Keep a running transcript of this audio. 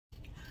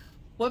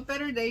What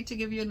better day to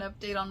give you an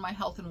update on my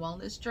health and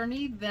wellness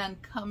journey than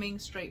coming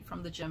straight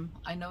from the gym?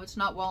 I know it's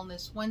not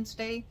Wellness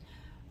Wednesday,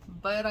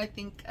 but I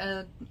think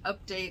an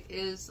update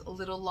is a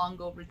little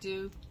long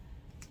overdue.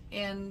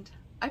 And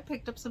I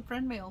picked up some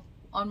friend mail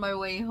on my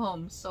way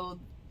home, so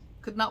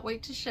could not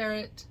wait to share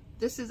it.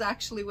 This is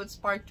actually what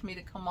sparked me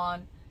to come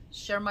on,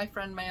 share my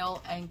friend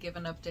mail, and give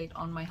an update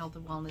on my health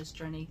and wellness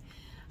journey.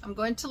 I'm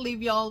going to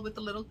leave y'all with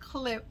a little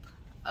clip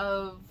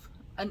of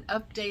an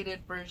updated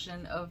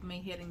version of me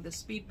hitting the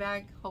speed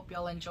bag. Hope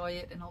y'all enjoy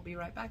it, and I'll be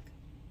right back.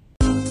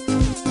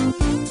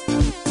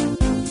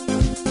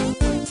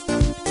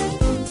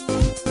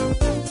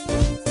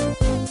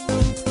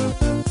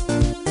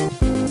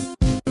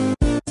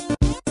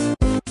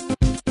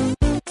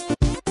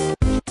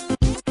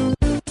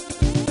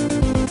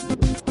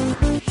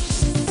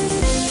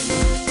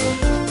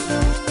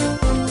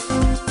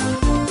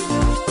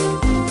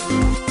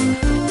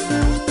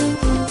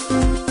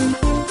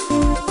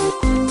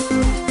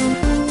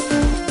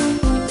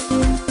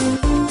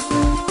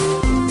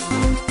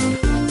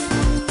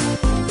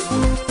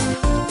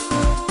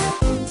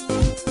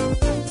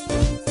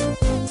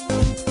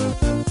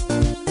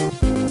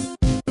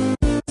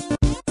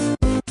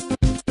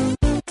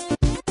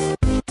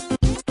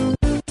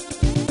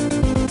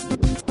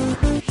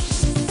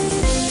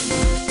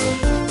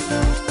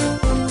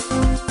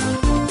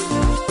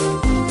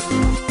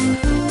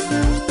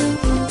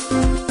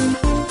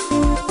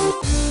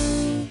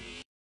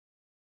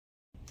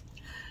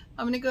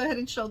 I'm going to go ahead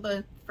and show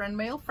the friend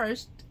mail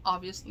first.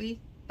 Obviously,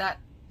 that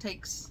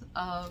takes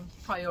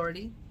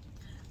priority.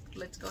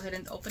 Let's go ahead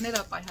and open it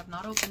up. I have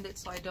not opened it,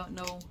 so I don't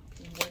know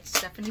what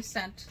Stephanie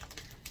sent.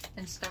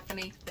 And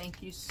Stephanie,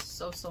 thank you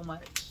so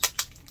much.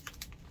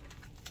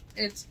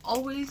 It's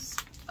always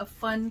a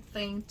fun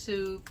thing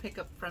to pick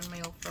up friend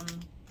mail from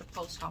the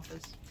post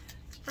office.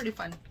 It's pretty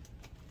fun.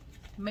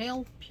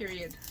 Mail,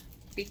 period.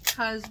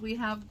 Because we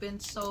have been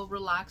so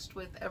relaxed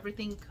with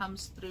everything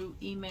comes through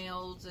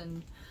emails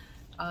and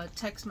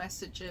text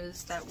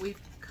messages that we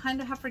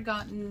kind of have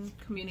forgotten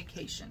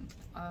communication.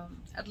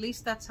 At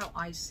least that's how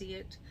I see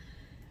it.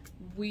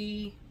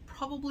 We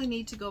probably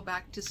need to go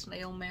back to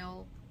snail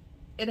mail.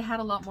 It had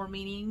a lot more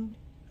meaning.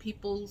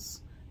 People's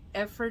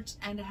efforts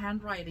and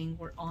handwriting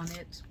were on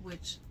it,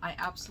 which I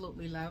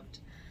absolutely loved.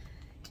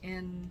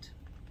 And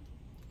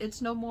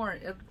it's no more,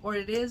 or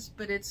it is,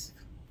 but it's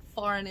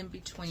far and in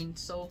between.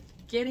 So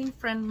getting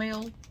friend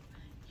mail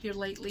here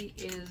lately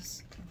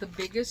is the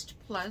biggest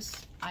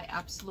plus. I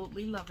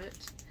absolutely love it,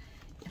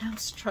 and I'm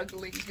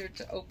struggling here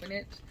to open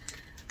it,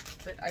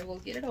 but I will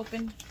get it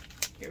open.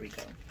 Here we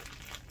go.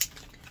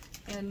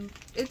 And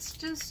it's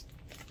just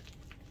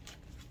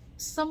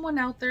someone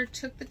out there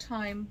took the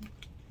time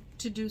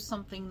to do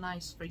something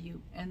nice for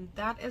you, and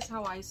that is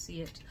how I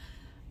see it.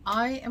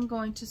 I am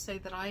going to say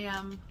that I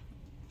am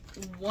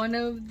one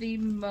of the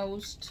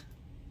most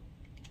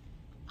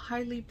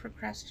highly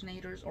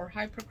procrastinators, or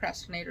high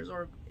procrastinators,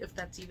 or if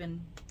that's even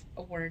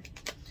a word.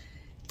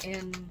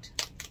 And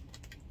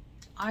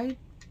I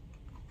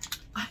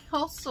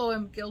also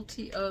am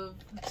guilty of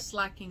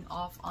slacking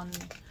off on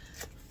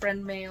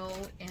friend mail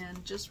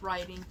and just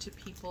writing to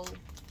people.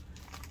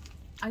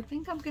 I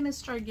think I'm gonna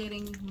start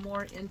getting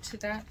more into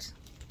that,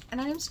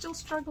 and I am still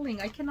struggling.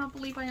 I cannot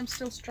believe I am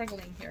still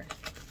struggling here.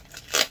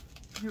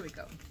 Here we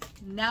go.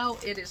 Now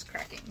it is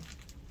cracking,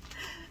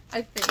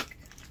 I think.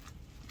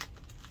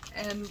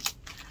 And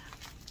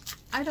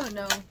I don't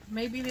know,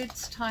 maybe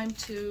it's time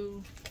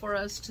for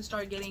us to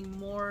start getting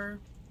more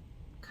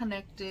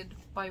connected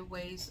by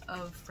ways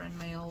of friend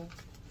mail,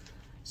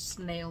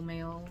 snail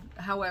mail,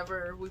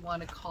 however we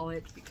want to call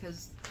it,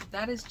 because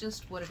that is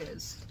just what it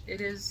is.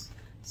 It is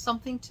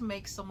something to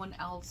make someone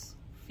else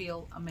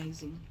feel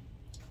amazing,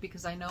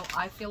 because I know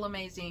I feel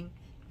amazing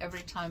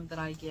every time that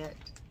I get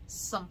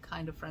some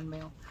kind of friend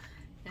mail.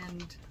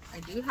 And I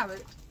do have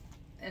it,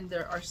 and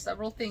there are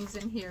several things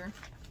in here.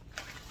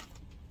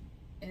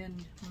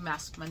 And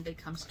Mask Monday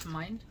comes to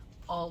mind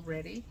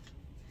already.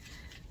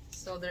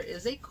 So there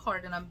is a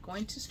card, and I'm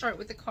going to start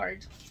with the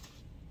card.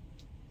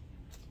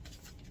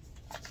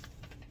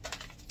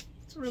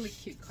 It's a really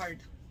cute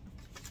card.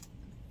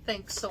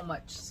 Thanks so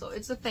much. So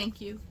it's a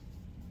thank you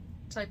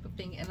type of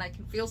thing, and I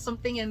can feel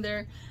something in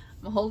there.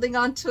 I'm holding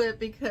on to it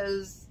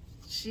because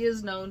she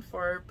is known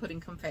for putting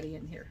confetti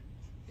in here.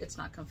 It's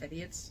not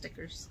confetti, it's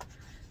stickers.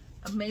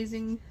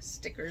 Amazing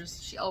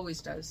stickers. She always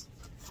does.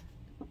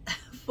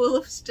 Full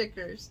of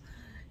stickers.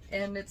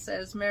 And it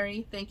says,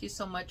 Mary, thank you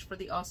so much for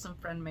the awesome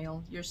friend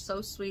mail. You're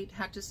so sweet.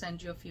 Had to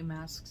send you a few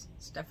masks,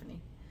 Stephanie.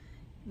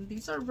 And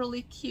these are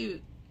really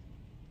cute.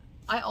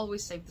 I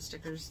always save the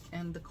stickers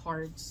and the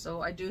cards,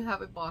 so I do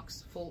have a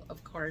box full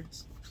of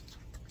cards.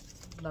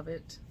 Love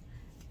it.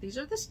 These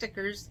are the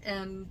stickers,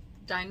 and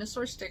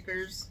dinosaur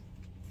stickers.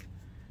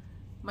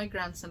 My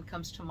grandson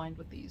comes to mind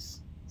with these.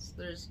 So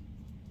there's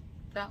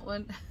that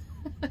one.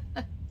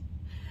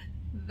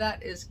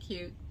 That is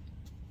cute.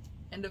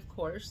 And of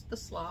course, the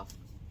sloth.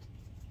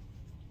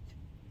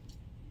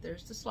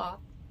 There's the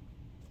sloth.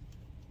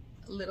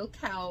 A little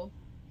cow.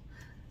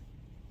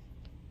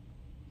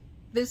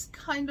 This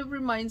kind of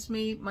reminds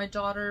me, my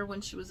daughter,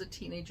 when she was a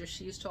teenager,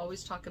 she used to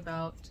always talk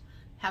about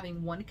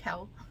having one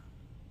cow.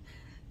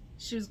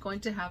 She was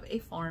going to have a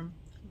farm.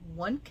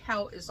 One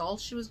cow is all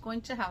she was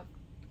going to have.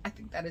 I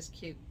think that is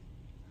cute.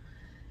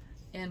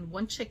 And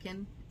one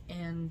chicken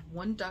and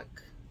one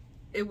duck.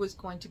 It was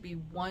going to be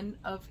one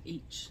of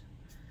each.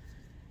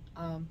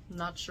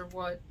 Not sure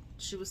what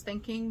she was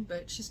thinking,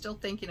 but she's still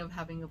thinking of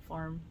having a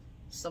farm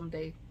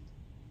someday.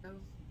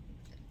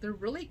 They're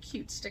really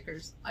cute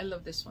stickers. I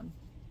love this one.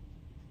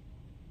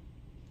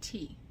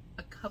 Tea,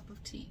 a cup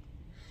of tea.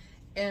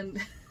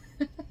 And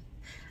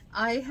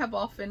I have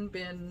often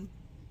been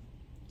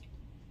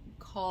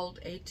called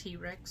a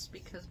T-Rex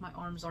because my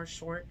arms are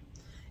short,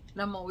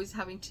 and I'm always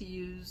having to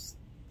use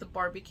the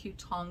barbecue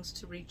tongs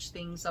to reach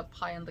things up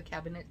high on the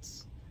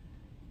cabinets.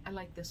 I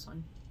like this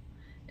one.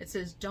 It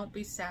says, "Don't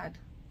be sad,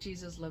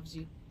 Jesus loves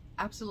you."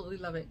 Absolutely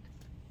love it.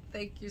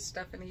 Thank you,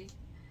 Stephanie.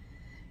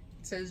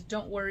 It says,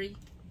 "Don't worry,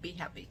 be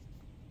happy."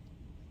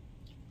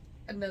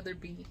 Another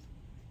B.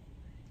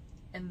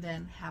 And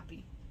then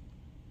happy.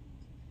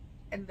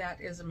 And that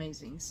is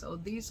amazing. So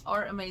these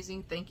are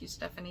amazing. Thank you,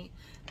 Stephanie.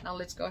 Now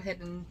let's go ahead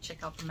and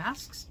check out the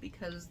masks,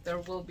 because there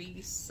will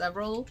be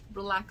several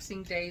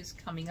relaxing days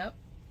coming up.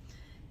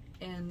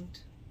 And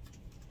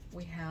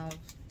we have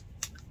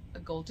a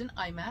golden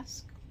eye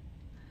mask.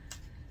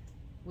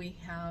 We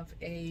have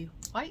a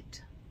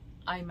white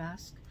eye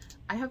mask.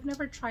 I have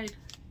never tried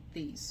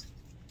these,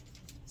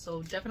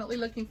 so definitely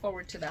looking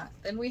forward to that.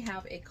 Then we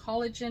have a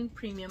collagen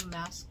premium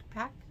mask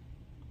pack.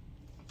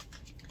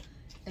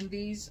 And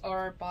these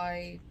are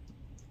by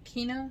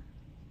Kina.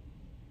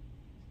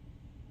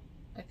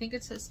 I think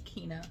it says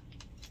Kina.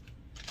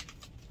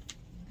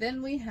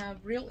 Then we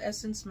have Real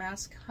Essence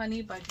Mask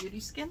Honey by Beauty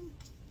Skin.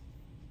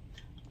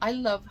 I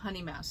love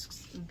honey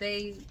masks.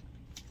 They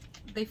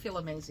feel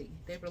amazing.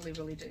 They really,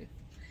 really do.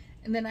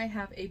 And then I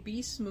have a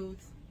Be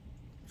Smooth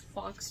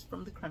Fox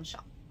from the Crunch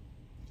Shop.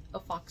 A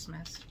fox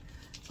mask.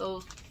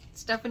 So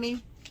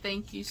Stephanie,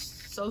 thank you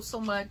so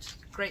much.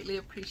 Greatly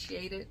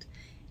appreciate it.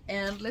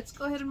 And let's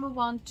go ahead and move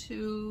on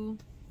to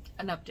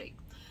an update.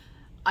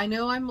 I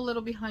know I'm a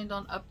little behind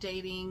on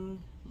updating.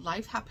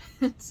 Life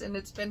happens, and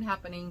it's been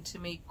happening to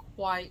me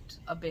quite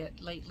a bit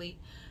lately.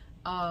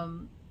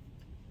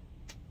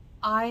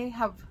 I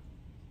have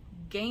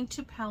gained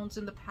 2 pounds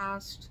in the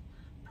past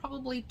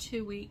probably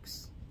 2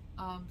 weeks.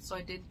 So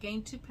I did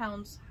gain 2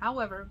 pounds.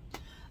 However,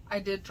 I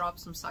did drop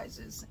some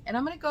sizes. And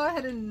I'm going to go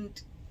ahead and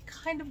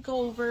kind of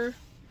go over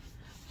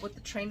what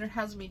the trainer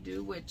has me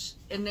do, which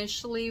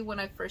initially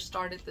when I first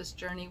started this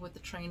journey with the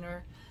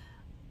trainer,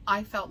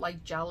 I felt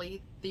like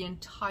jelly the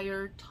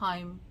entire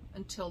time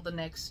until the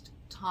next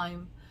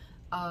time.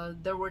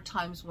 There were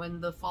times when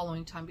the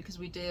following time, because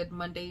we did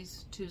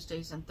Mondays,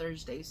 Tuesdays, and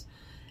Thursdays,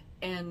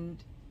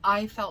 and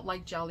I felt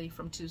like jelly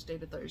from Tuesday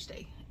to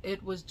Thursday.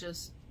 It was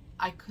just,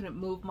 I couldn't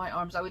move my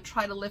arms. I would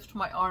try to lift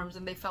my arms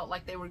and they felt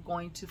like they were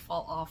going to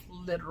fall off,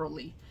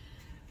 literally.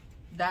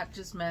 That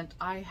just meant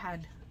I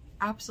had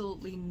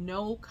absolutely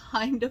no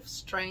kind of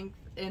strength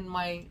in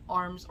my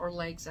arms or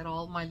legs at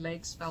all. My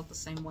legs felt the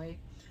same way.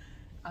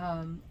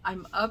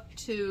 I'm up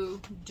to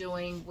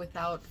doing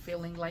without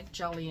feeling like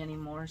jelly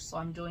anymore. So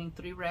I'm doing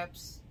 3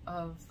 reps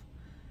of,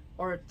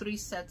 or 3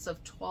 sets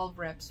of 12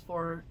 reps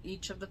for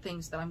each of the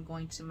things that I'm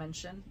going to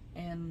mention.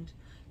 And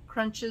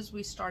crunches,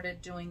 we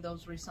started doing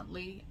those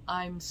recently.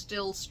 I'm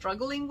still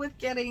struggling with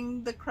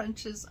getting the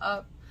crunches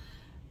up.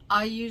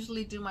 I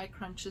usually do my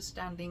crunches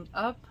standing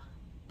up,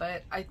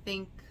 but I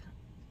think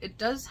it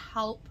does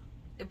help,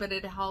 but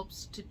it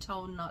helps to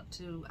tone, not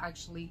to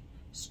actually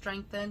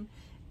strengthen.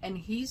 And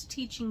he's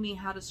teaching me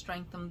how to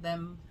strengthen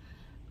them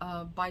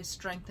by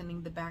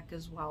strengthening the back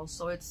as well.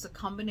 So it's a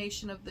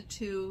combination of the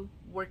two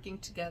working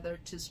together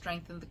to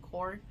strengthen the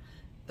core.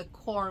 The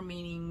core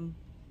meaning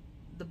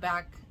the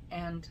back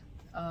and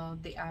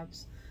the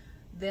abs.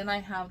 Then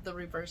I have the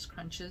reverse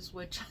crunches,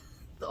 which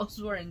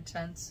those were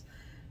intense.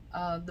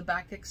 The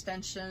back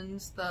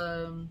extensions,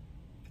 the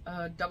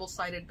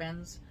double-sided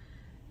bends.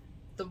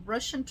 The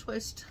Russian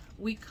twist,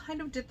 we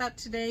kind of did that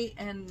today,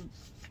 and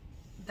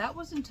that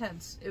was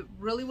intense. It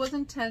really was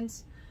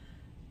intense,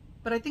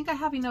 but I think I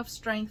have enough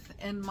strength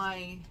in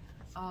my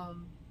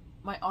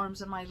my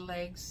arms and my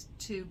legs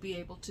to be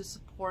able to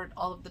support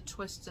all of the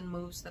twists and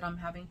moves that I'm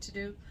having to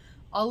do.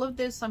 All of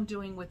this I'm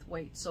doing with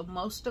weights, so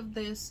most of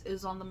this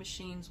is on the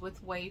machines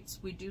with weights.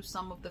 We do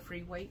some of the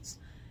free weights.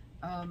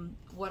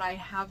 What I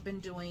have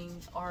been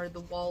doing are the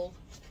wall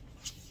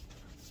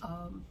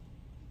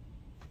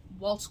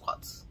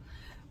squats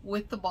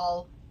with the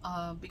ball,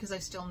 because I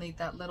still need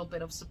that little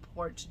bit of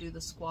support to do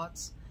the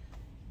squats.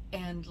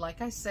 And like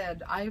I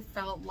said, I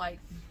felt like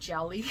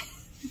jelly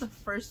the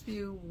first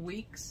few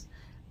weeks.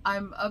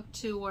 I'm up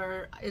to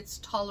where it's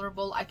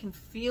tolerable. I can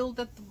feel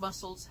that the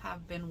muscles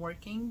have been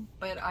working,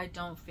 but I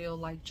don't feel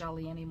like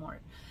jelly anymore.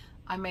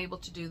 I'm able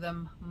to do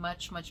them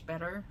much, much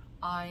better.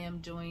 I am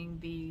doing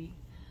the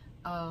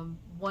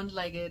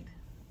one-legged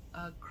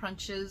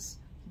crunches.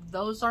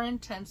 Those are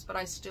intense, but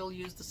I still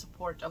use the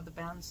support of the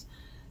bands.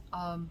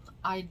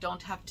 I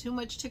don't have too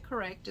much to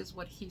correct is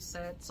what he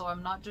said, so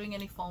I'm not doing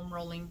any foam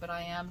rolling, but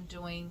I am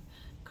doing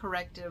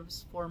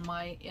correctives for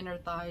my inner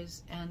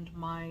thighs and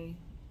my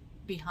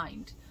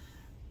behind,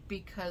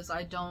 because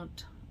I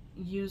don't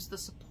use the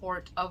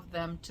support of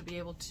them to be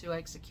able to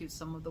execute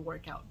some of the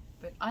workout.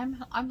 But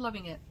I'm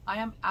loving it. I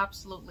am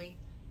absolutely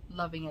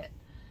loving it.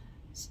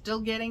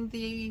 Still getting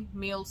the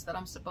meals that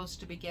I'm supposed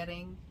to be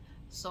getting.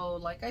 So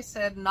like I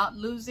said, not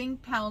losing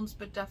pounds,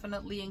 but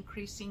definitely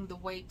increasing the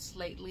weights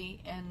lately,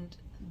 and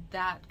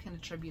that can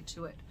attribute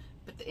to it.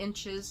 But the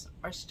inches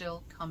are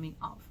still coming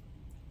off.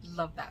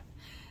 Love that.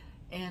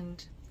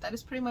 And that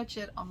is pretty much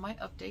it on my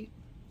update.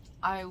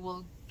 I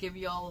will give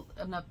you all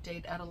an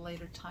update at a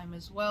later time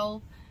as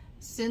well.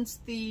 Since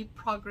the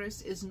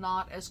progress is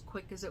not as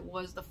quick as it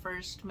was the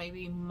first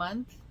maybe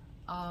month,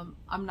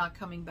 I'm not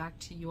coming back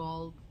to you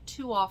all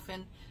too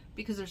often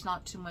because there's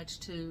not too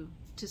much to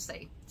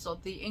say. So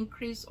the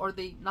increase, or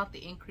the not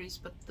the increase,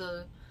 but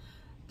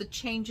the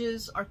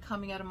changes are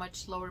coming at a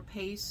much slower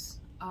pace.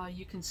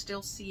 You can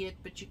still see it,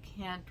 but you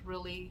can't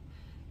really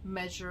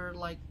measure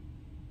like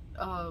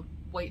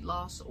weight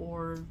loss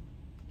or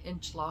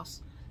inch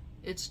loss.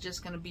 It's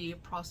just going to be a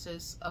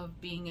process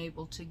of being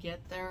able to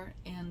get there,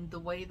 and the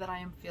way that I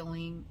am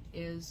feeling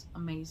is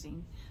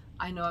amazing.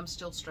 I know I'm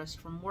still stressed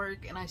from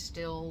work and I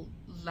still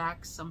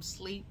lack some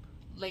sleep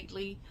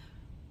lately,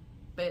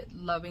 but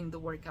loving the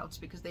workouts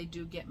because they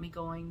do get me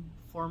going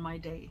for my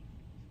day.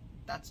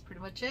 That's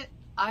pretty much it.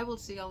 I will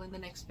see y'all in the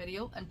next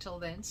video. Until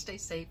then, stay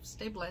safe,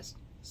 stay blessed,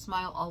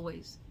 smile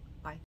always. Bye.